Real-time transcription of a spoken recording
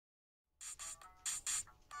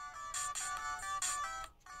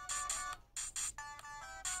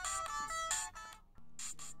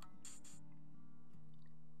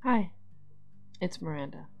Hi, it's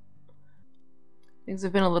Miranda. Things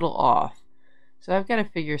have been a little off, so I've got to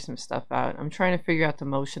figure some stuff out. I'm trying to figure out the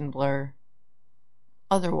motion blur.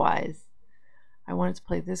 Otherwise, I wanted to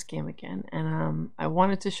play this game again, and I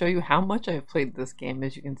wanted to show you how much I've played this game.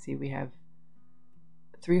 As you can see, we have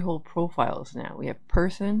 3 whole profiles now. We have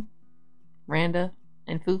Person, Randa,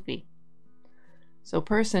 and Foofy. So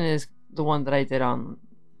Person is the one that I did on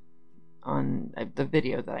the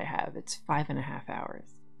video that I have. It's 5.5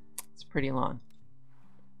 hours. It's pretty long.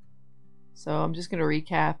 So I'm just going to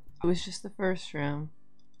recap. It was just the first room.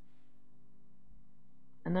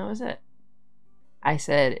 And that was it. I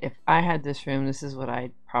said, if I had this room, this is what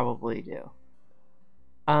I'd probably do.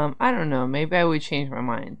 I don't know. Maybe I would change my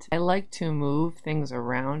mind. I like to move things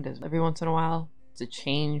around every once in a while to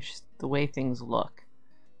change the way things look.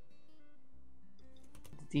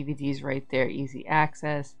 The DVD's right there, easy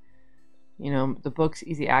access. You know, the book's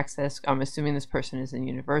easy access. I'm assuming this person is in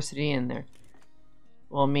university and they're,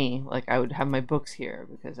 well, me, like I would have my books here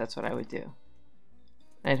because that's what I would do.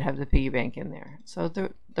 I'd have the piggy bank in there. So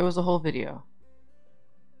there was a whole video.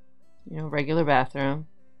 You know, regular bathroom,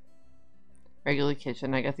 regular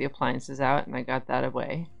kitchen. I got the appliances out and I got that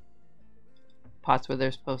away. Pots where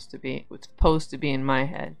they're supposed to be. It's supposed to be in my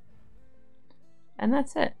head. And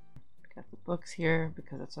that's it. Got the books here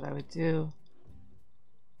because that's what I would do.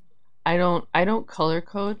 I don't color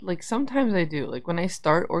code. Like sometimes I do. Like when I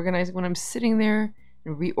start organizing, when I'm sitting there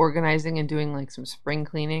and reorganizing and doing like some spring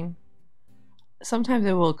cleaning, sometimes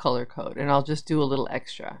I will color code and I'll just do a little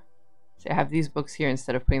extra. So I have these books here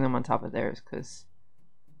instead of putting them on top of theirs because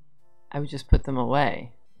I would just put them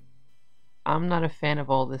away. I'm not a fan of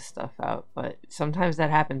all this stuff out, but sometimes that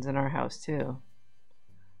happens in our house too.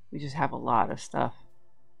 We just have a lot of stuff.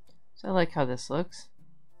 So I like how this looks.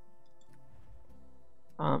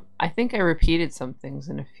 I think I repeated some things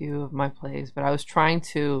in a few of my plays, but I was trying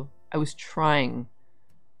to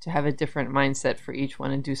have a different mindset for each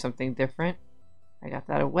one and do something different. I got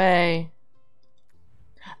that away.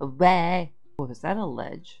 Away. Oh, is that a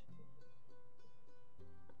ledge?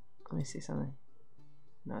 Let me see something.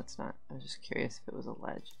 No, it's not. I was just curious if it was a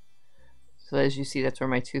ledge. So as you see, that's where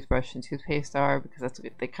my toothbrush and toothpaste are because that's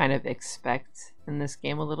what they kind of expect in this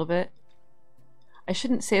game a little bit. I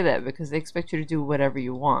shouldn't say that because they expect you to do whatever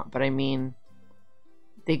you want, but I mean,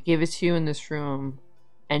 they give it to you in this room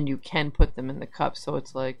and you can put them in the cup, so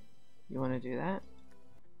it's like, you want to do that?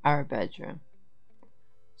 Our bedroom.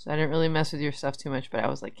 So I didn't really mess with your stuff too much, but I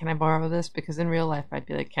was like, can I borrow this? Because in real life, I'd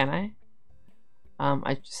be like, can I?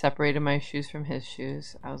 I separated my shoes from his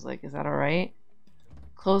shoes. I was like, is that alright?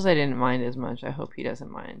 Clothes I didn't mind as much. I hope he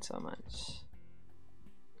doesn't mind so much.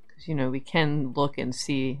 Because, you know, we can look and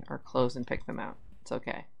see our clothes and pick them out. It's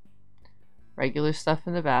okay. Regular stuff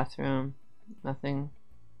in the bathroom. Nothing.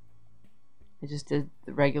 I just did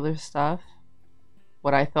the regular stuff.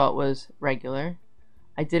 What I thought was regular.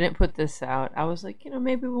 I didn't put this out. I was like, you know,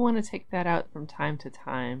 maybe we want to take that out from time to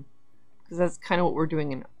time. Because that's kind of what we're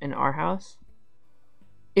doing in our house.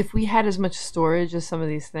 If we had as much storage as some of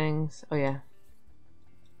these things. Oh, yeah.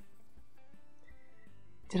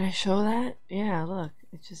 Did I show that? Yeah, look.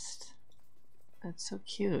 It just... That's so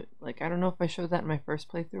cute. Like, I don't know if I showed that in my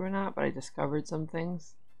first playthrough or not, but I discovered some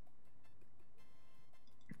things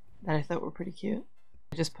that I thought were pretty cute.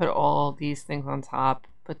 I just put all these things on top.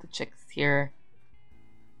 Put the chicks here.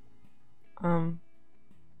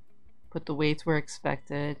 Put the weights where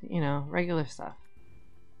expected. You know, regular stuff.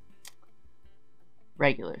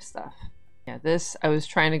 Regular stuff. Yeah, this, I was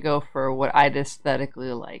trying to go for what I'd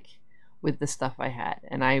aesthetically like with the stuff I had.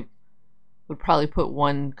 And I would probably put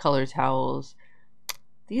 1 color towels.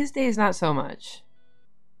 These days, not so much.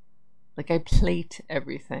 Like, I plate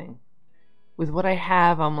everything. With what I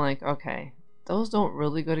have, I'm like, okay, those don't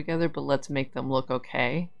really go together, but let's make them look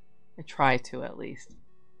okay. I try to, at least.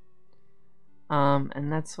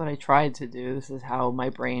 And that's what I tried to do. This is how my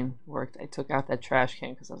brain worked. I took out that trash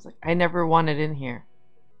can because I was like, I never want it in here.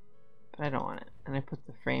 But I don't want it. And I put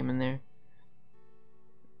the frame in there.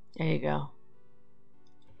 There you go.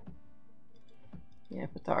 Yeah, I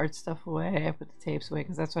put the art stuff away. I put the tapes away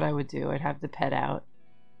because that's what I would do. I'd have the pet out.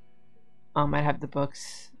 I'd have the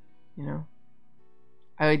books, you know.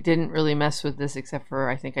 I didn't really mess with this except for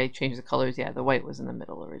I think I changed the colors. Yeah, the white was in the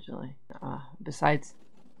middle originally. Besides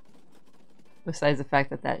the fact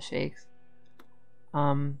that that shakes.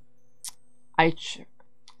 Sorry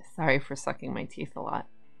for sucking my teeth a lot.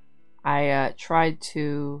 I tried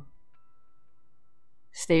to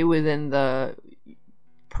stay within the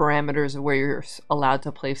parameters of where you're allowed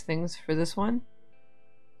to place things for this one.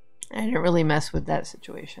 I didn't really mess with that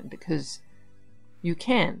situation because you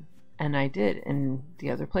can, and I did in the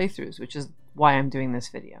other playthroughs, which is why I'm doing this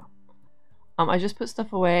video. I just put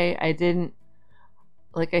stuff away. I didn't,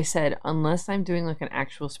 like I said, unless I'm doing like an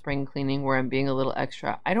actual spring cleaning where I'm being a little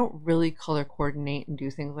extra, I don't really color coordinate and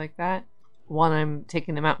do things like that. When I'm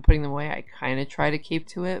taking them out and putting them away, I kind of try to keep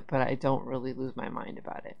to it, but I don't really lose my mind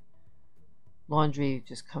about it. Laundry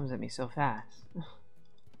just comes at me so fast.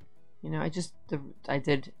 You know, I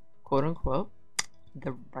did, quote unquote,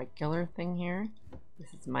 the regular thing here.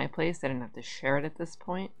 This is my place. I didn't have to share it at this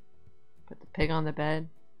point. Put the pig on the bed.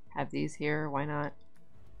 Have these here. Why not?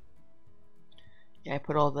 Yeah, I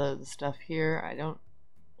put all the stuff here. I don't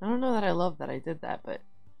know that I love that I did that, but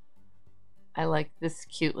I like this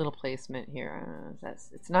cute little placement here. I don't know,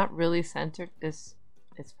 it's not really centered. It's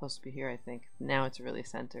supposed to be here, I think. Now it's really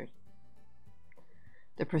centered.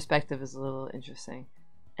 The perspective is a little interesting.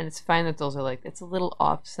 And it's fine that those are like, it's a little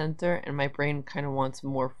off center, and my brain kind of wants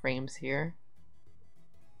more frames here.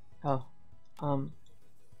 Oh, got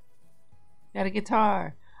a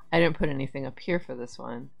guitar. I didn't put anything up here for this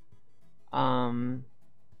one. Yeah.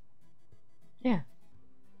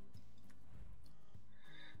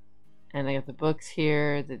 And I got the books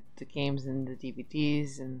here, the games and the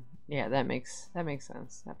DVDs, and yeah, that makes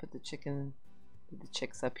sense. I put the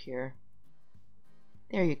chicks up here.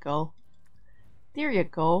 There you go. There you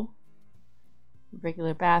go.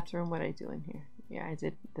 Regular bathroom. What I do in here? Yeah, I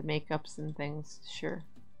did the makeups and things. Sure.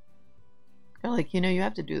 They're like, you know, you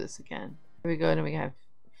have to do this again. Here we go, and we have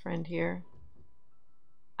a friend here.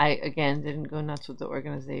 I again didn't go nuts with the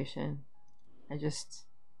organization. I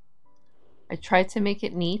tried to make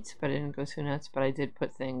it neat, but I didn't go too nuts. But I did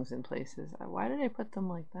put things in places. Why did I put them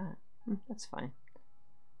like that? That's fine.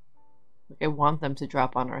 Like I want them to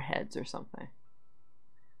drop on our heads or something.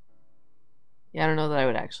 Yeah, I don't know that I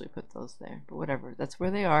would actually put those there, but whatever. That's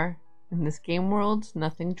where they are. In this game world,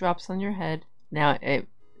 nothing drops on your head. Now it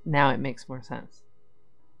makes more sense.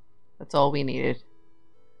 That's all we needed.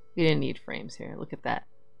 We didn't need frames here. Look at that.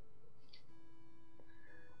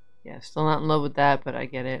 Yeah, still not in love with that, but I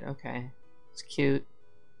get it. Okay. It's cute.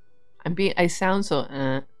 I sound so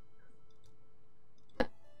I'm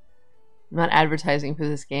not advertising for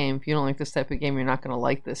this game. If you don't like this type of game, you're not gonna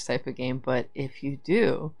like this type of game, but if you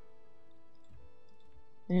do,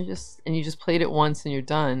 and you just played it once and you're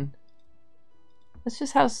done,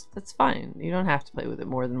 that's fine. You don't have to play with it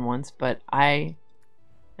more than once, but I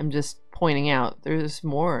am just pointing out there's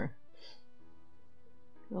more.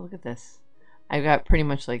 Oh, look at this. I got pretty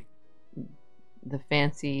much like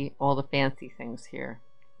all the fancy things here,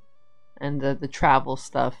 and the travel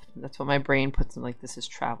stuff. That's what my brain puts in, like, this is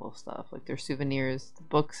travel stuff, like their souvenirs. The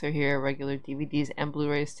books are here, regular DVDs and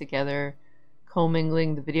Blu-rays together,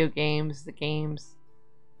 commingling the video games, the games,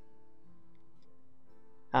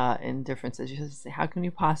 and differences. You just say, how can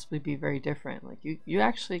you possibly be very different? Like you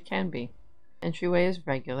actually can be. Entryway is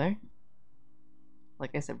regular.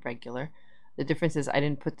 Like I said, regular. The difference is I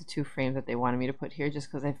didn't put the 2 frames that they wanted me to put here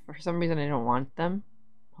just because for some reason I don't want them.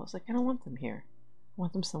 I was like, I don't want them here. I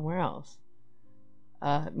want them somewhere else.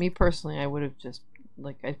 Me personally, I would have just,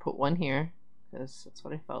 like, I'd put one here because that's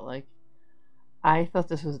what I felt like. I thought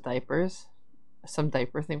this was diapers. Some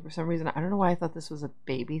diaper thing for some reason. I don't know why I thought this was a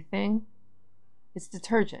baby thing. It's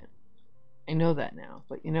detergent. I know that now.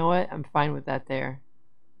 But you know what? I'm fine with that there.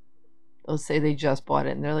 They'll say they just bought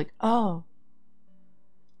it and they're like, oh,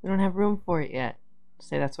 we don't have room for it yet.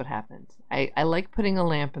 Say that's what happens. I like putting a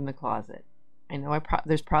lamp in the closet. I know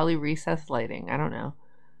there's probably recessed lighting. I don't know.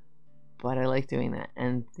 But I like doing that.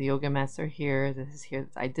 And the yoga mats are here. This is here.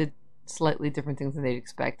 I did slightly different things than they'd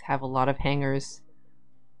expect. Have a lot of hangers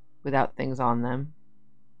without things on them.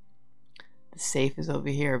 The safe is over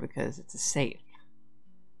here because it's a safe.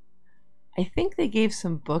 I think they gave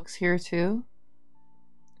some books here too,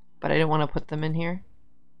 but I didn't want to put them in here.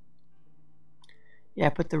 Yeah, I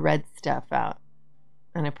put the red stuff out,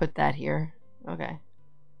 and I put that here. Okay.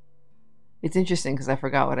 It's interesting because I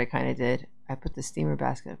forgot what I kind of did. I put the steamer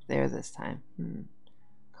basket up there this time.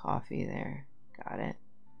 Coffee there. Got it.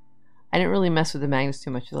 I didn't really mess with the magnets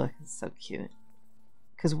too much. Look, it's so cute.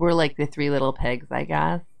 Because we're like the 3 little pigs, I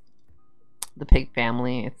guess. The pig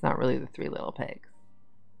family. It's not really the 3 little pigs.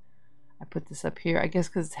 I put this up here. I guess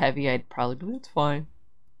because it's heavy, I'd probably, but it's fine.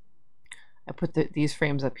 I put these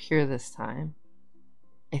frames up here this time.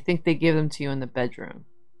 I think they give them to you in the bedroom.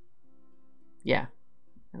 Yeah.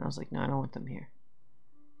 And I was like, no, I don't want them here.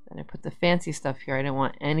 Then I put the fancy stuff here. I didn't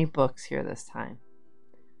want any books here this time.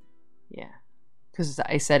 Yeah. Because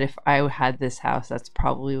I said if I had this house, that's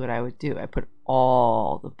probably what I would do. I put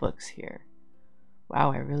all the books here.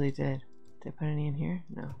 Wow, I really did. Did I put any in here?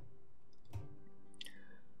 No.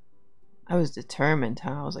 I was determined,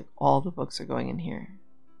 huh? I was like, all the books are going in here.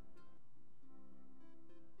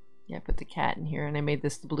 Yeah, I put the cat in here, and I made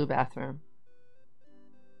this the blue bathroom.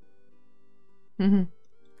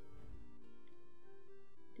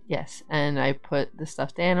 Yes, and I put the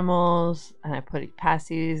stuffed animals, and I put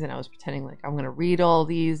passies, and I was pretending like I'm gonna read all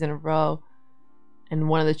these in a row. And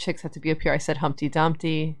one of the chicks had to be up here. I said Humpty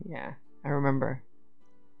Dumpty. Yeah, I remember.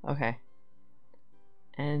 Okay.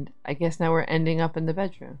 And I guess now we're ending up in the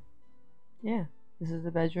bedroom. Yeah, this is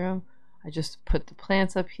the bedroom. I just put the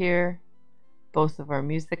plants up here, both of our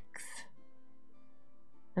musics,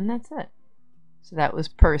 and that's it. So that was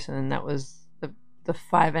Person, and that was the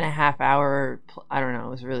 5.5 hour, I don't know,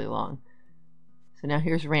 it was really long. So now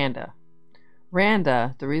here's Randa.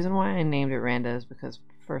 Randa, the reason why I named it Randa is because,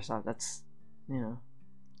 first off, that's, you know,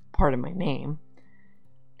 part of my name.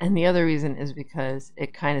 And the other reason is because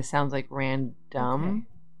it kind of sounds like random. Okay.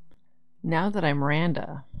 Now that I'm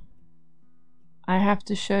Randa, I have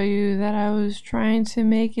to show you that I was trying to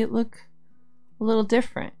make it look a little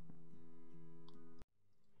different.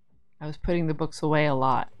 I was putting the books away a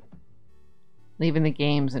lot, leaving the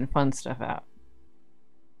games and fun stuff out.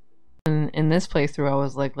 And in this playthrough, I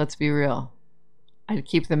was like, let's be real. I'd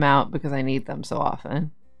keep them out because I need them so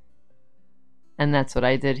often. And that's what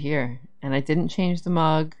I did here. And I didn't change the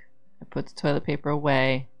mug. I put the toilet paper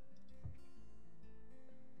away.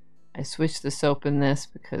 I switched the soap in this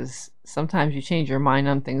because sometimes you change your mind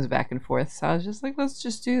on things back and forth. So I was just like, let's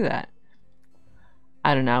just do that.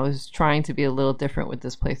 I don't know. I was trying to be a little different with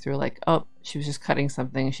this playthrough. Like, oh, she was just cutting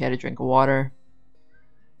something. She had a drink of water.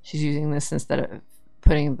 She's using this instead of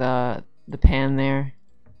putting the pan there.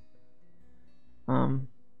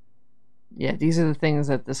 Yeah, these are the things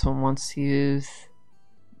that this one wants to use.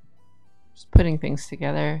 Just putting things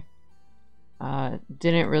together.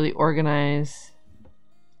 Didn't really organize.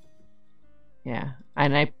 Yeah,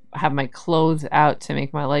 and I have my clothes out to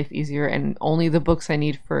make my life easier, and only the books I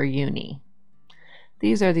need for uni.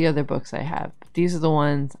 These are the other books I have. These are the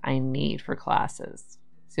ones I need for classes.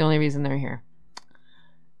 It's the only reason they're here.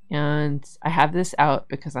 And I have this out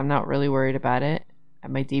because I'm not really worried about it. I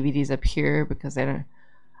have my DVDs up here because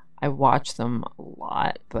I watch them a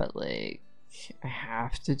lot, but like I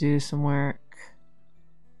have to do some work.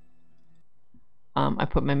 I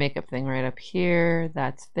put my makeup thing right up here.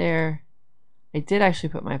 That's there. I did actually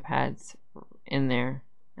put my pads in there,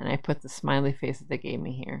 and I put the smiley face that they gave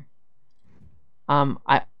me here.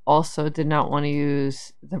 I also did not want to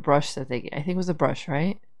use the brush that they gave. I think it was a brush,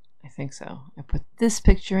 right? I think so. I put this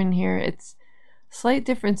picture in here. It's slight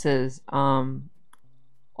differences. All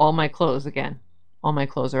my clothes, again, all my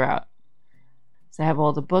clothes are out. So I have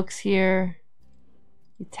all the books here.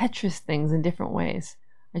 You Tetris things in different ways.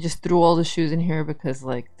 I just threw all the shoes in here because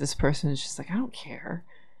like this person is just like, I don't care.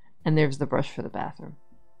 And there's the brush for the bathroom.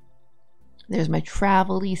 There's my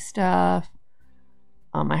travel-y stuff.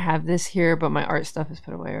 I have this here, but my art stuff is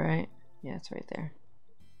put away, right? Yeah, it's right there.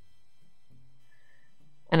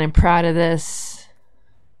 And I'm proud of this.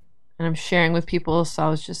 And I'm sharing with people, so I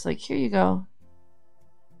was just like, here you go.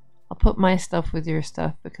 I'll put my stuff with your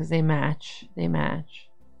stuff because they match. They match.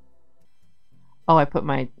 Oh, I put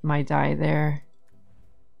my die there.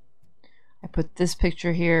 I put this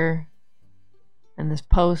picture here and this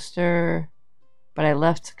poster, but I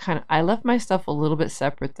left my stuff a little bit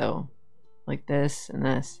separate though, like this and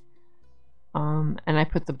this. And I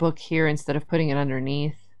put the book here instead of putting it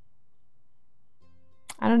underneath.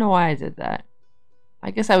 I don't know why I did that.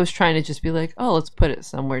 I guess I was trying to just be like, oh, let's put it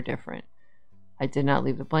somewhere different. I did not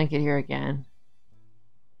leave the blanket here again.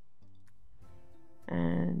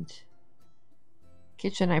 And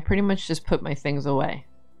kitchen, I pretty much just put my things away.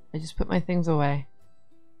 I just put my things away.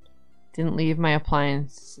 Didn't leave my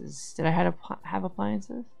appliances. Did I have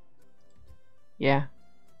appliances? Yeah.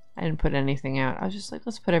 I didn't put anything out. I was just like,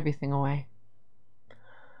 let's put everything away.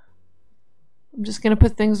 I'm just going to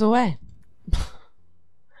put things away.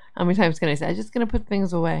 How many times can I say? I'm just going to put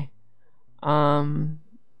things away. And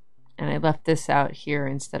I left this out here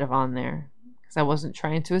instead of on there because I wasn't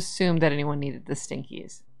trying to assume that anyone needed the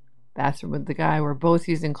stinkies. Bathroom with the guy. We're both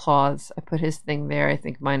using cloths. I put his thing there. I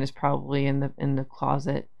think mine is probably in the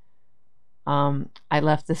closet. I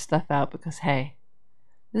left this stuff out because hey,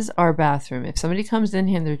 this is our bathroom. If somebody comes in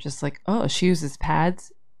here and they're just like, oh, she uses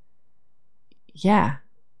pads. Yeah.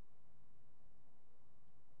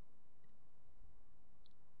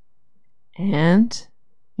 And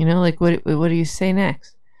you know, like what do you say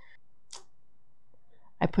next?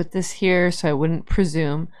 I put this here so I wouldn't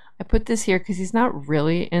presume. I put this here because he's not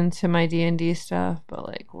really into my D&D stuff, but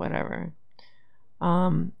like whatever.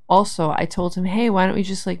 Also, I told him, hey, why don't we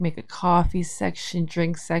just like make a coffee section,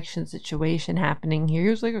 drink section situation happening here? He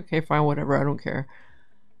was like, okay, fine, whatever, I don't care.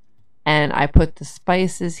 And I put the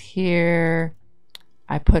spices here.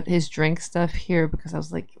 I put his drink stuff here because I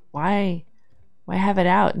was like, why have it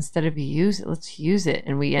out instead of use it? Let's use it.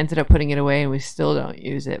 And we ended up putting it away and we still don't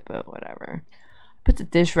use it, but whatever. Put the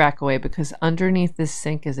dish rack away because underneath this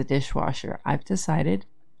sink is a dishwasher. I've decided,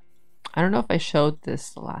 I don't know if I showed this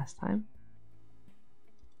the last time.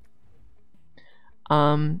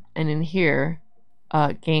 And in here,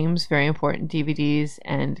 games, very important. DVDs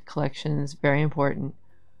and collections, very important.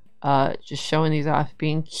 Just showing these off,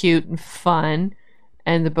 being cute and fun.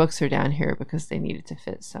 And the books are down here because they needed to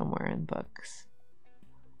fit somewhere in books.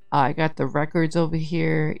 I got the records over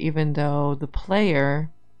here, even though the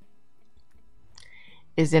player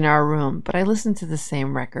is in our room. But I listen to the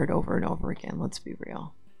same record over and over again, let's be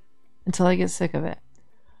real, until I get sick of it.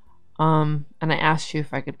 And I asked you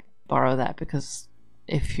if I could borrow that because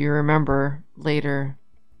if you remember later,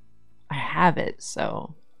 I have it,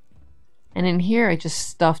 so. And in here, I just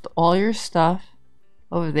stuffed all your stuff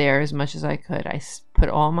over there as much as I could. I put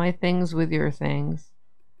all my things with your things.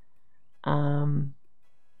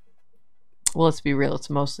 Well, let's be real, it's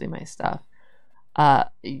mostly my stuff.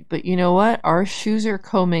 But you know what? Our shoes are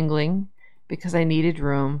commingling because I needed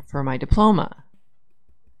room for my diploma.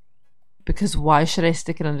 Because why should I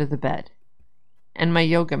stick it under the bed? And my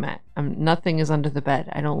yoga mat. Nothing is under the bed.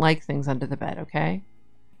 I don't like things under the bed, okay?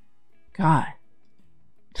 God.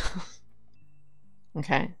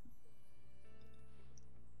 Okay.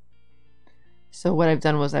 So what I've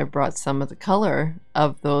done was I brought some of the color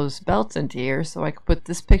of those belts into here so I could put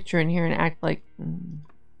this picture in here and act like...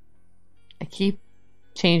 I keep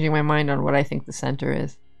changing my mind on what I think the center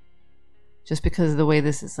is. Just because of the way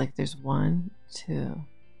this is, like, there's 1, 2.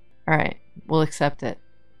 Alright, we'll accept it.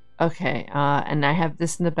 Okay, and I have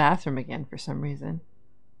this in the bathroom again for some reason.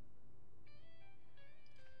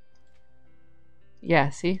 Yeah,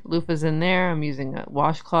 see? Loofah's in there. I'm using a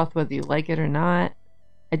washcloth whether you like it or not.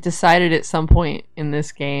 I decided at some point in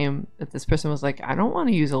this game that this person was like, I don't want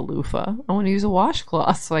to use a loofah. I want to use a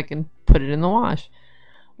washcloth so I can put it in the wash.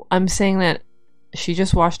 I'm saying that she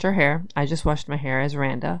just washed her hair. I just washed my hair as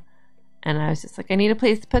Randa. And I was just like, I need a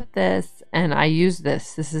place to put this. And I used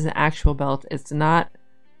this. This is an actual belt. It's not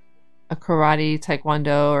a karate,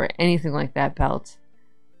 taekwondo, or anything like that belt.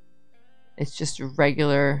 It's just a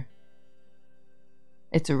regular...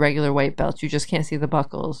 It's a regular white belt. You just can't see the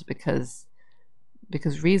buckles because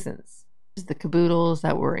reasons. The caboodles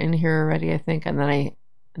that were in here already, I think, and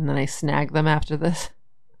then I snagged them after this.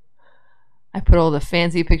 I put all the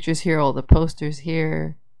fancy pictures here, all the posters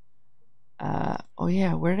here. Oh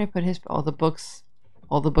yeah, where did I put his? All the books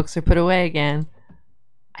are put away again.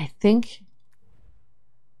 I think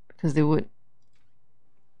because they would.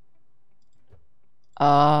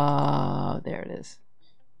 There it is.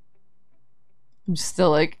 I'm still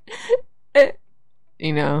like,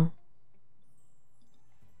 you know.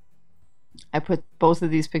 I put both of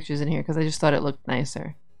these pictures in here because I just thought it looked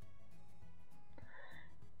nicer.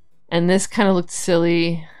 And this kind of looked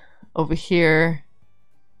silly over here.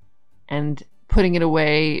 And putting it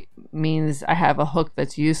away means I have a hook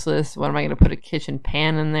that's useless. What am I going to put a kitchen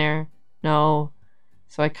pan in there? No.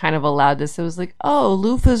 So I kind of allowed this. It was like, oh,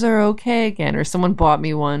 loofahs are okay again. Or someone bought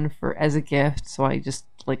me one as a gift. So I just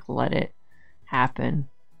like let it happen.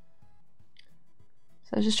 So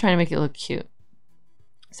I was just trying to make it look cute.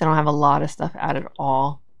 So I don't have a lot of stuff out at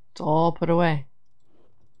all. It's all put away.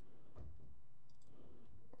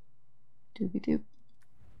 Doobie-doop.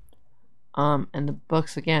 And the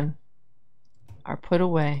books again are put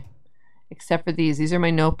away. Except for these. These are my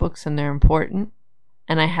notebooks and they're important.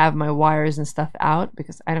 And I have my wires and stuff out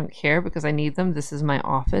because I don't care because I need them. This is my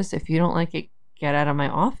office. If you don't like it, get out of my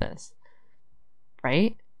office.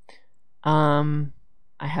 Right? I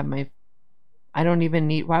have my... I don't even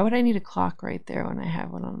need... Why would I need a clock right there when I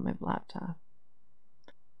have one on my laptop?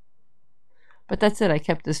 But that's it. I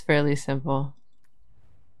kept this fairly simple.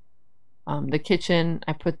 The kitchen,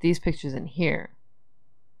 I put these pictures in here.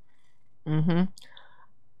 I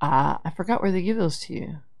forgot where they give those to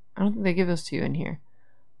you. I don't think they give those to you in here.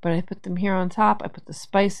 But I put them here on top. I put the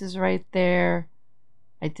spices right there.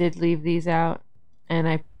 I did leave these out.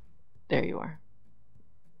 And there you are.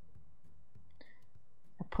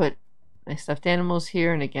 I put my stuffed animals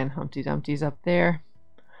here. And again, Humpty Dumpty's up there.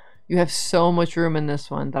 You have so much room in this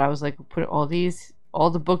one that I was like, put all these... All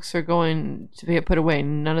the books are going to get put away.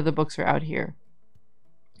 None of the books are out here.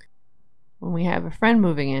 When we have a friend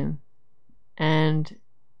moving in. And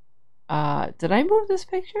did I move this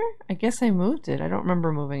picture? I guess I moved it. I don't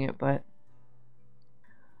remember moving it, but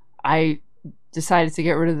I decided to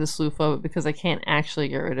get rid of this loofah because I can't actually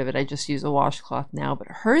get rid of it. I just use a washcloth now, but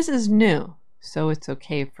hers is new, so it's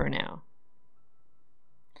okay for now.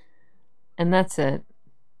 And that's it.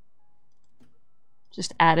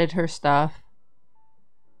 Just added her stuff.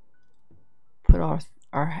 Put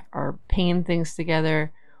our paint things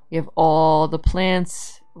together. We have all the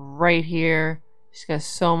plants right here. She's got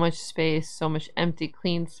so much space, so much empty,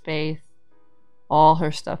 clean space. All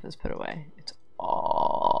her stuff is put away. It's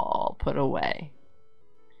all put away.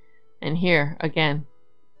 And here, again,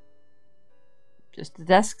 just the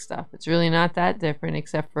desk stuff. It's really not that different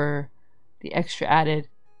except for the extra added.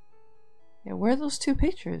 Yeah, where are those 2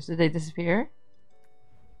 pictures? Did they disappear?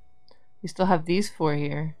 We still have these 4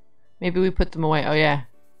 here. Maybe we put them away. Oh, yeah.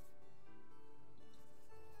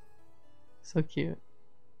 So cute.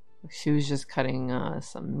 She was just cutting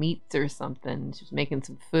some meat or something. She was making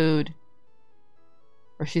some food.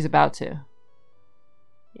 Or she's about to.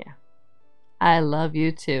 Yeah. I love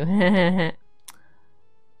you too. I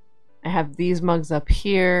have these mugs up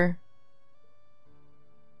here.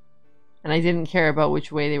 And I didn't care about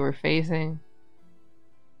which way they were facing.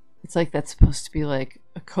 It's like that's supposed to be like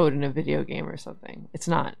a code in a video game or something. It's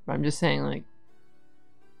not, but I'm just saying, like,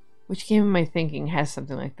 which game am I thinking has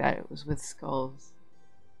something like that? It was with skulls.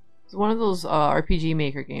 It's one of those RPG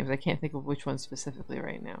Maker games. I can't think of which one specifically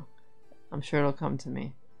right now. I'm sure it'll come to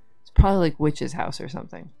me. It's probably like Witch's House or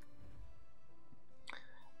something.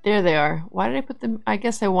 There they are. Why did I put them? I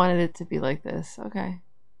guess I wanted it to be like this. Okay.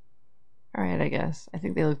 Alright, I guess. I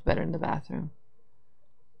think they look better in the bathroom.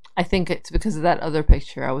 I think it's because of that other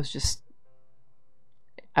picture. I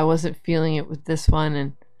wasn't feeling it with this one,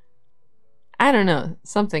 and I don't know.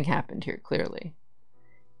 Something happened here, clearly.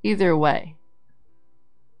 Either way,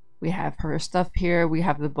 we have her stuff here. We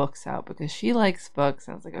have the books out because she likes books.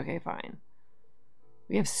 I was like, okay, fine.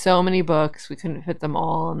 We have so many books. We couldn't fit them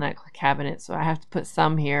all in that cabinet, so I have to put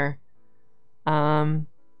some here. But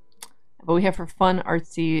we have her fun,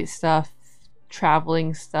 artsy stuff,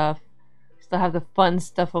 traveling stuff. Still have the fun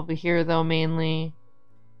stuff over here, though, mainly.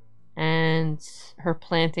 And her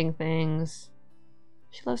planting things.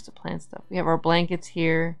 She loves to plant stuff. We have our blankets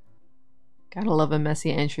here. Gotta love a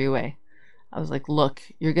messy entryway. I was like, look,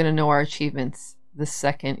 you're gonna know our achievements the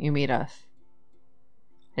second you meet us.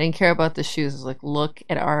 I didn't care about the shoes. I was like, look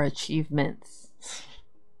at our achievements.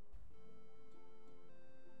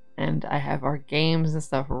 And I have our games and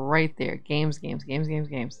stuff right there. Games.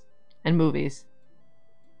 And movies.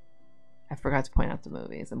 I forgot to point out the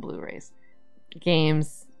movies and Blu-rays.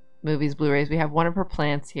 Games, movies, Blu-rays. We have one of her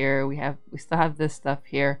plants here. We still have this stuff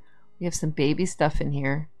here. We have some baby stuff in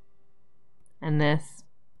here. And this.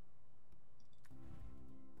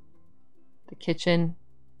 The kitchen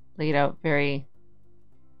laid out very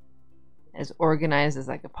as organized as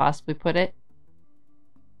I could possibly put it.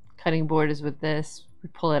 Cutting board is with this. We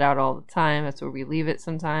pull it out all the time. That's where we leave it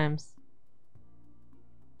sometimes.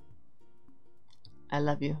 I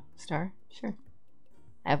love you, Star. Sure.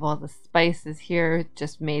 I have all the spices here.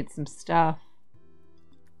 Just made some stuff.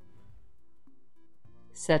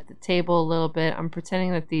 Set the table a little bit. I'm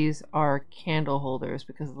pretending that these are candle holders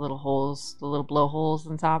because the little holes, the little blow holes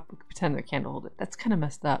on top. We could pretend they're candle holders. That's kind of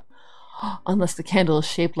messed up. Unless the candle is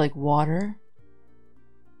shaped like water.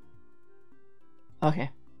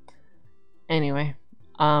 Okay. Anyway.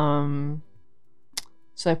 So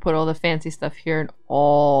I put all the fancy stuff here and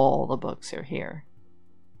all the books are here.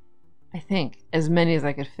 I think as many as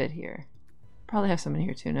I could fit here. Probably have some in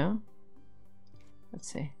here too, no?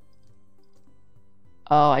 Let's see.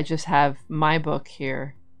 Oh, I just have my book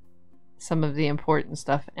here. Some of the important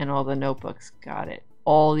stuff and all the notebooks. Got it.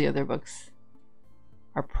 All the other books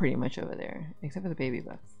are pretty much over there, except for the baby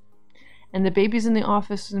books. And the baby's in the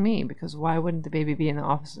office with me, because why wouldn't the baby be in the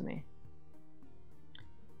office with me?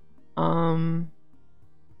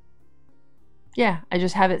 Yeah, I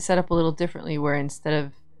just have it set up a little differently where instead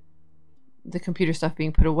of the computer stuff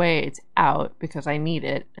being put away, it's out because I need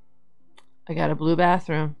it. I got a blue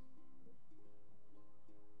bathroom.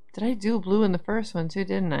 Did I do blue in the first one too,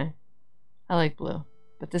 didn't I? I like blue.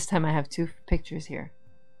 But this time I have 2 pictures here.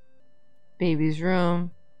 Baby's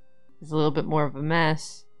room is a little bit more of a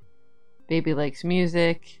mess. Baby likes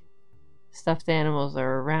music. Stuffed animals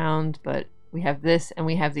are around, but we have this and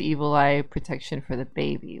we have the evil eye protection for the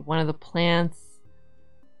baby. One of the plants.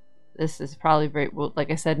 This is probably very, well,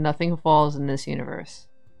 like I said, nothing falls in this universe.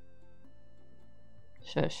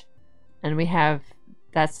 Shush. And we have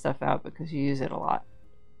that stuff out because you use it a lot.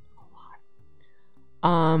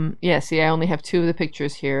 Yeah, see, I only have 2 of the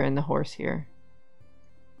pictures here and the horse here.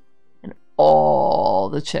 And all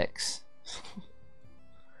the chicks.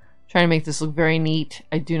 Trying to make this look very neat.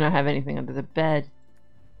 I do not have anything under the bed.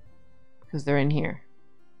 because they're in here.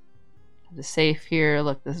 The safe here.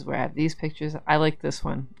 Look, this is where I have these pictures. I like this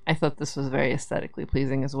one. I thought this was very aesthetically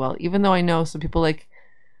pleasing as well. Even though I know some people like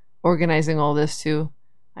organizing all this too.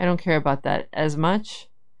 I don't care about that as much.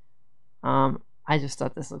 I just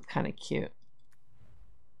thought this looked kind of cute.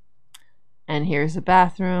 And here's the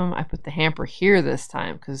bathroom. I put the hamper here this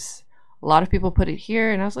time because a lot of people put it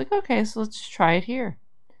here, and I was like, okay, so let's try it here.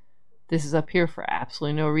 This is up here for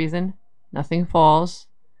absolutely no reason. Nothing falls.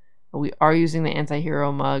 But we are using the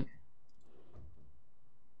anti-hero mug.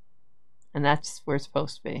 And that's where it's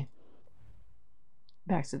supposed to be.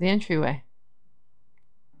 Back to the entryway.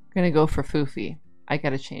 I'm gonna go for Foofy. I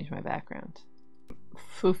gotta change my background.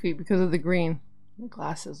 Foofy because of the green. The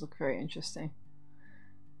glasses look very interesting.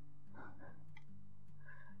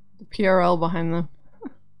 The PRL behind them.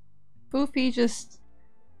 Foofy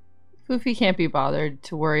can't be bothered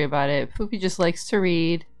to worry about it. Foofy just likes to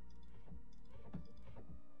read.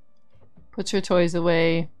 Puts her toys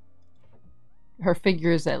away. Her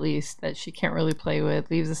figures, at least, that she can't really play with.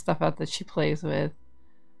 Leaves the stuff out that she plays with.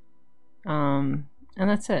 And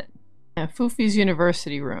that's it. Yeah, Foofy's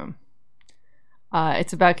university room.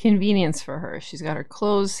 It's about convenience for her. She's got her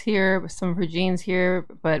clothes here, some of her jeans here,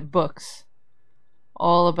 but books.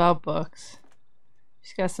 All about books.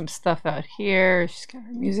 She's got some stuff out here. She's got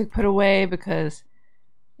her music put away because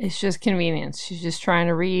it's just convenience. She's just trying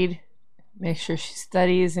to read, make sure she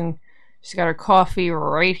studies, and she's got her coffee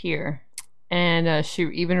right here. And she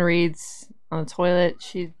even reads on the toilet.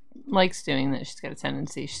 She likes doing that. She's got a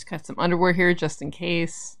tendency. She's got some underwear here just in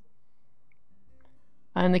case.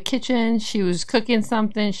 In the kitchen, she was cooking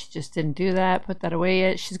something. She just didn't do that. Put that away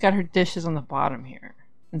yet. She's got her dishes on the bottom here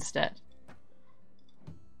instead.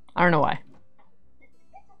 I don't know why.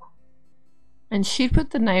 And she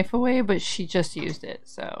put the knife away, but she just used it.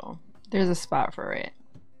 So there's a spot for it.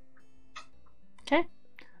 Okay.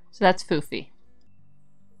 So that's Foofy.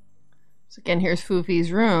 So again, here's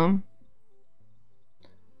Foofy's room.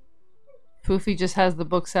 Foofy just has the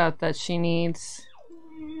books out that she needs.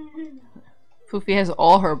 Foofy has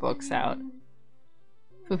all her books out.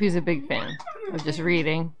 Foofy's a big fan of just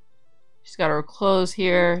reading. She's got her clothes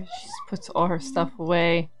here. She puts all her stuff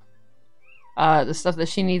away. The stuff that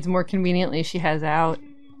she needs more conveniently she has out.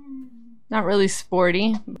 Not really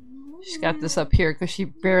sporty. She's got this up here because she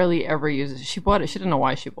barely ever uses it. She bought it. She didn't know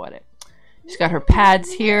why she bought it. She's got her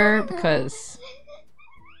pads here because...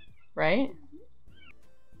 Right?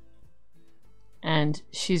 And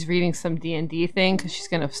she's reading some D&D thing because she's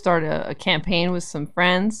going to start a campaign with some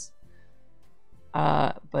friends.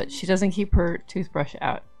 But she doesn't keep her toothbrush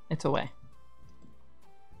out. It's away.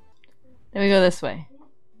 Then we go this way.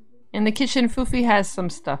 In the kitchen, Foofy has some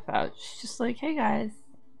stuff out. She's just like, hey guys.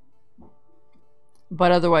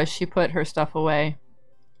 But otherwise, she put her stuff away.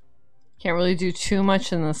 Can't really do too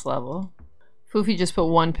much in this level. Foofy just put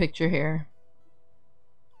one picture here.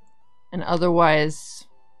 And otherwise...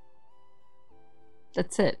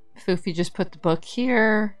 That's it. Foofy just put the book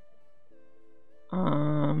here. Put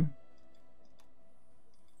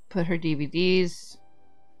her DVDs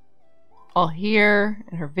all here,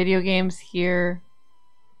 and her video games here,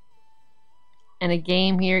 and a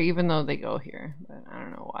game here, even though they go here. But I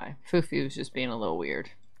don't know why. Foofy was just being a little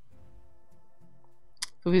weird.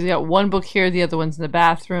 Foofy's got one book here, the other one's in the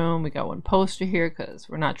bathroom. We got one poster here because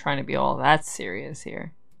we're not trying to be all that serious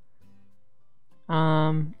here.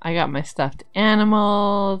 I got my stuffed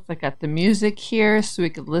animals. I got the music here so we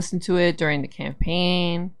could listen to it during the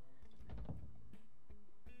campaign.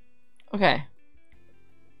 Okay.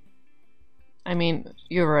 I mean,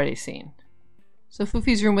 you've already seen. So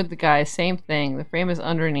Foofy's room with the guy, same thing. The frame is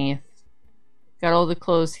underneath. Got all the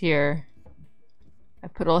clothes here. I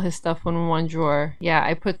put all his stuff in one drawer. Yeah,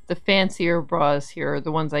 I put the fancier bras here,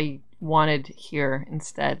 the ones I wanted here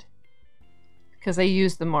instead. Because I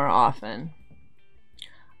use them more often.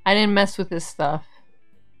 I didn't mess with this stuff.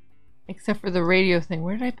 Except for the radio thing.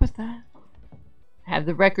 Where did I put that? I have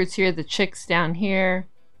the records here, the chicks down here.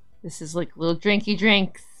 This is like little drinky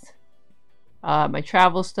drinks. My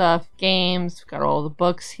travel stuff, games. Got all the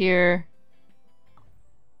books here.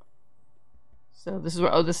 So this is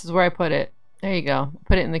where, oh, this is where I put it. There you go.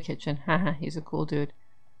 Put it in the kitchen. Haha, he's a cool dude.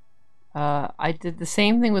 I did the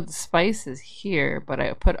same thing with the spices here, but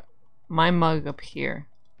I put my mug up here.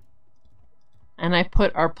 And I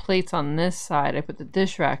put our plates on this side. I put the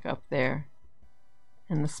dish rack up there.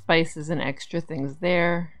 And the spices and extra things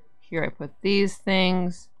there. Here I put these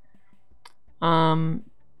things. The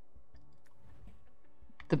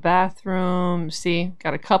bathroom. See,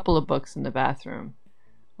 got a couple of books in the bathroom.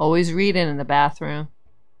 Always reading in the bathroom.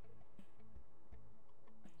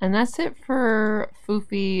 And that's it for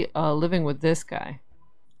Foofy living with this guy.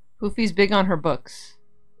 Foofy's big on her books.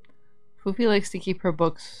 Foofy likes to keep her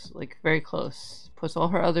books like very close. Puts all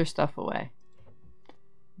her other stuff away.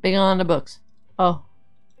 Big on the books. Oh.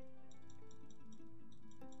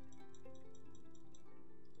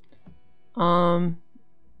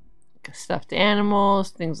 Stuffed animals,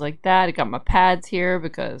 things like that. I got my pads here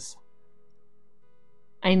because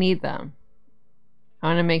I need them. I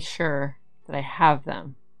want to make sure that I have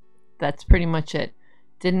them. That's pretty much it.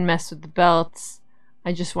 Didn't mess with the belts.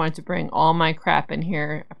 I just wanted to bring all my crap in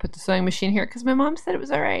here. I put the sewing machine here because my mom said it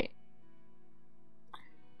was alright.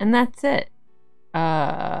 And that's it.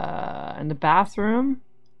 In the bathroom.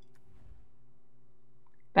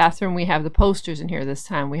 We have the posters in here this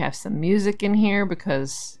time. We have some music in here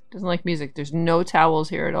because it doesn't like music. There's no towels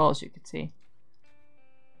here at all, as you can see.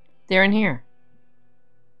 They're in here.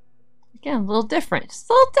 Again, a little different. Just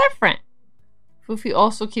a little different. Foofy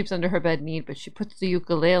also keeps under her bed neat, but she puts the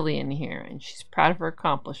ukulele in here, and she's proud of her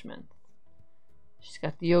accomplishment. She's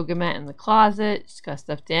got the yoga mat in the closet. She's got a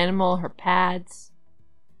stuffed animal, her pads.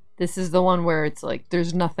 This is the one where it's like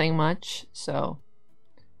there's nothing much, so...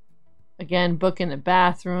 Again, book in the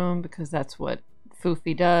bathroom because that's what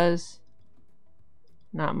Foofy does.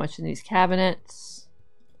 Not much in these cabinets.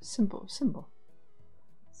 Simple.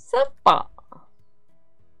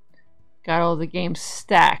 Got all the games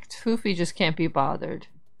stacked. Foofy just can't be bothered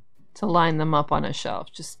to line them up on a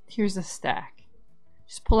shelf. Just, here's a stack.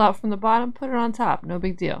 Just pull out from the bottom, put it on top. No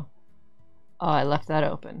big deal. Oh, I left that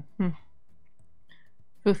open.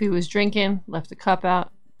 Foofy was drinking, left the cup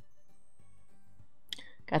out.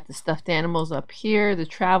 Got the stuffed animals up here, the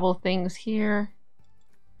travel things here.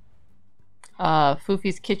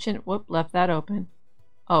 Foofy's kitchen, whoop, left that open.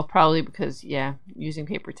 Oh, probably because, yeah, using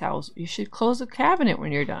paper towels. You should close the cabinet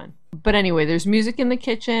when you're done. But anyway, there's music in the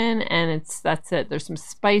kitchen, and that's it. There's some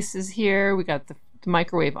spices here. We got the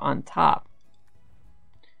microwave on top.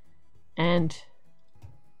 And,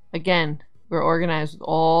 again, we're organized with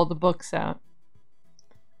all the books out.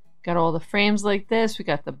 Got all the frames like this. We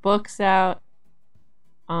got the books out.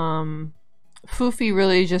 Foofy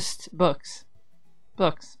really just books.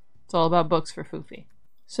 Books. It's all about books for Foofy.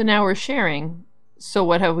 So now we're sharing. So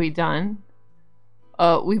what have we done?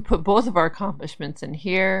 We put both of our accomplishments in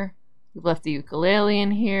here. We've left the ukulele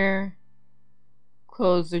in here.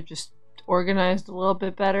 Clothes are just organized a little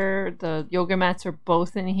bit better. The yoga mats are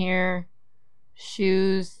both in here.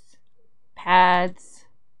 Shoes, pads,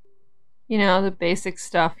 you know, the basic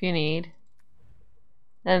stuff you need.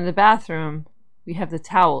 Then in the bathroom, we have the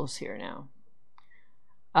towels here now.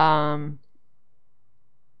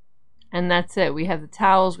 And that's it. We have the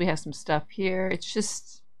towels. We have some stuff here. It's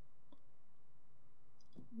just...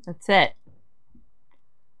 That's it.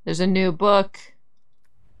 There's a new book.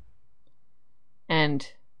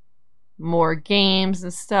 And more games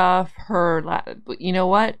and stuff. But you know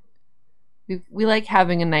what? We like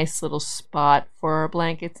having a nice little spot for our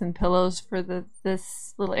blankets and pillows for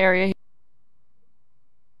this little area.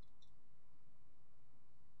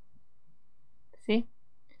 See?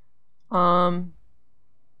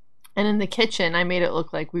 And in the kitchen, I made it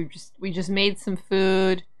look like we just made some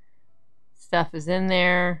food. Stuff is in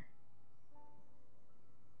there.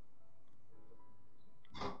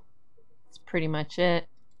 That's pretty much it.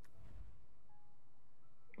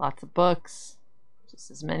 Lots of books. Just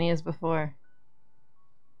as many as before.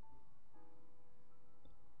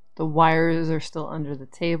 The wires are still under the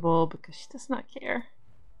table because she does not care.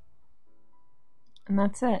 And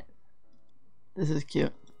that's it. This is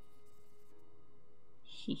cute.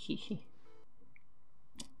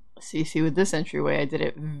 See, with this entryway, I did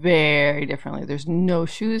it very differently. There's no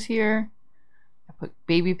shoes here. I put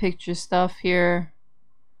baby picture stuff here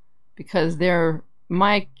because they're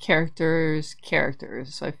my characters'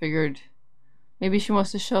 characters. So I figured maybe she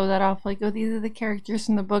wants to show that off, like, oh, these are the characters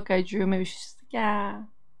in the book I drew. Maybe she's just like, yeah.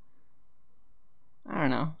 I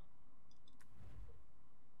don't know.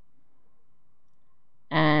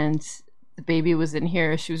 And the baby was in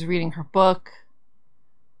here. She was reading her book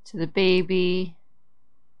to the baby.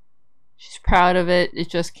 She's proud of it. It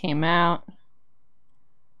just came out.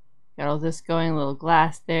 Got all this going, a little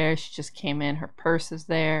glass there. She just came in. Her purse is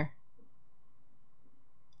there.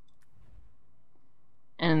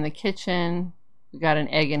 And in the kitchen, we got an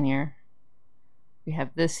egg in here. We have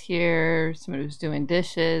this here. Somebody who's doing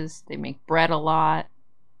dishes. They make bread a lot.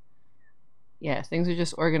 Yeah, things are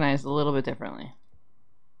just organized a little bit differently.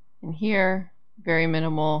 In here, very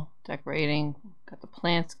minimal decorating. Got the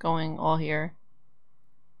plants going all here.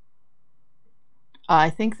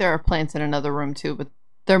 I think there are plants in another room too, but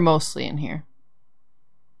they're mostly in here.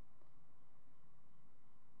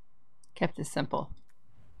 Kept it simple.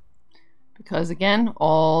 Because again,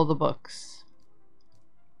 all the books.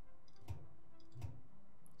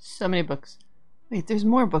 So many books. Wait, there's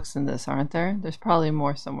more books than this, aren't there? There's probably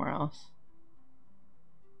more somewhere else.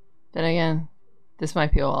 Then again, this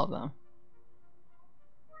might be all of them.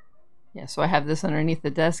 Yeah, so I have this underneath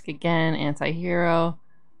the desk again, Anti-Hero.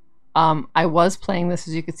 I was playing this,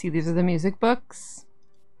 as you can see, these are the music books.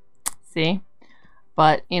 See?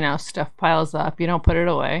 But, you know, stuff piles up. You don't put it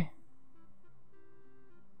away.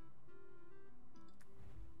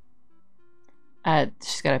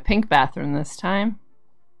 She's got a pink bathroom this time.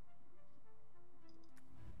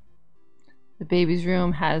 The baby's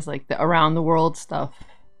room has like the around the world stuff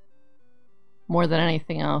more than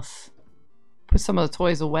anything else. Put some of the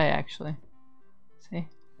toys away, actually. See?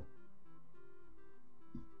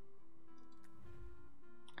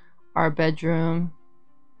 Our bedroom.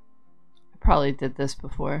 I probably did this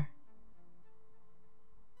before.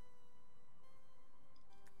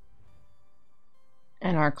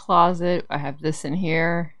 And our closet, I have this in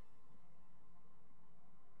here.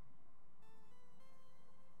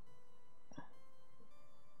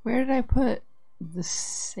 Where did I put the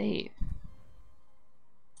safe?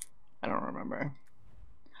 I don't remember.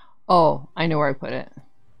 Oh, I know where I put it.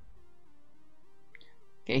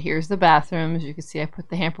 Okay, here's the bathroom. As you can see, I put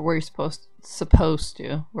the hamper where you're supposed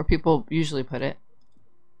to, where people usually put it.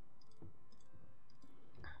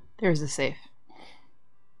 There's the safe.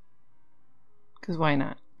 Because why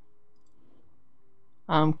not?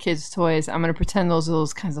 Kids' toys. I'm going to pretend those are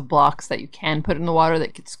those kinds of blocks that you can put in the water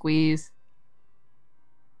that could squeeze.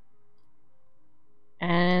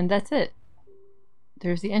 And that's it.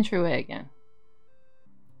 There's the entryway again.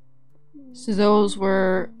 So those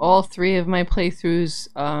were all 3 of my playthroughs.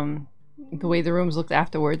 The way the rooms looked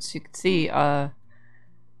afterwards, you could see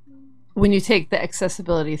when you take the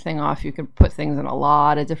accessibility thing off, you can put things in a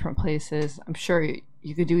lot of different places. I'm sure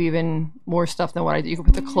you could do even more stuff than what I did. You could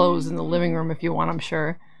put the clothes in the living room if you want, I'm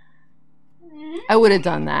sure. I would have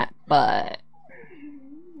done that, but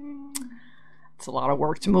it's a lot of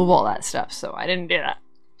work to move all that stuff, so I didn't do that.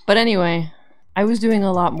 But anyway, I was doing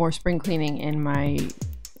a lot more spring cleaning in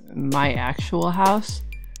my actual house,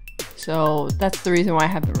 so that's the reason why I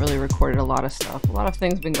haven't really recorded a lot of stuff. A lot of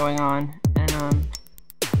things been going on, and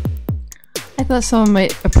I thought someone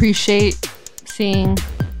might appreciate seeing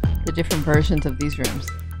the different versions of these rooms.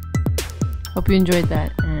 Hope you enjoyed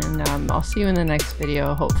that, and I'll see you in the next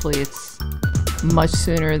video. Hopefully it's much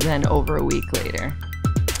sooner than over a week later.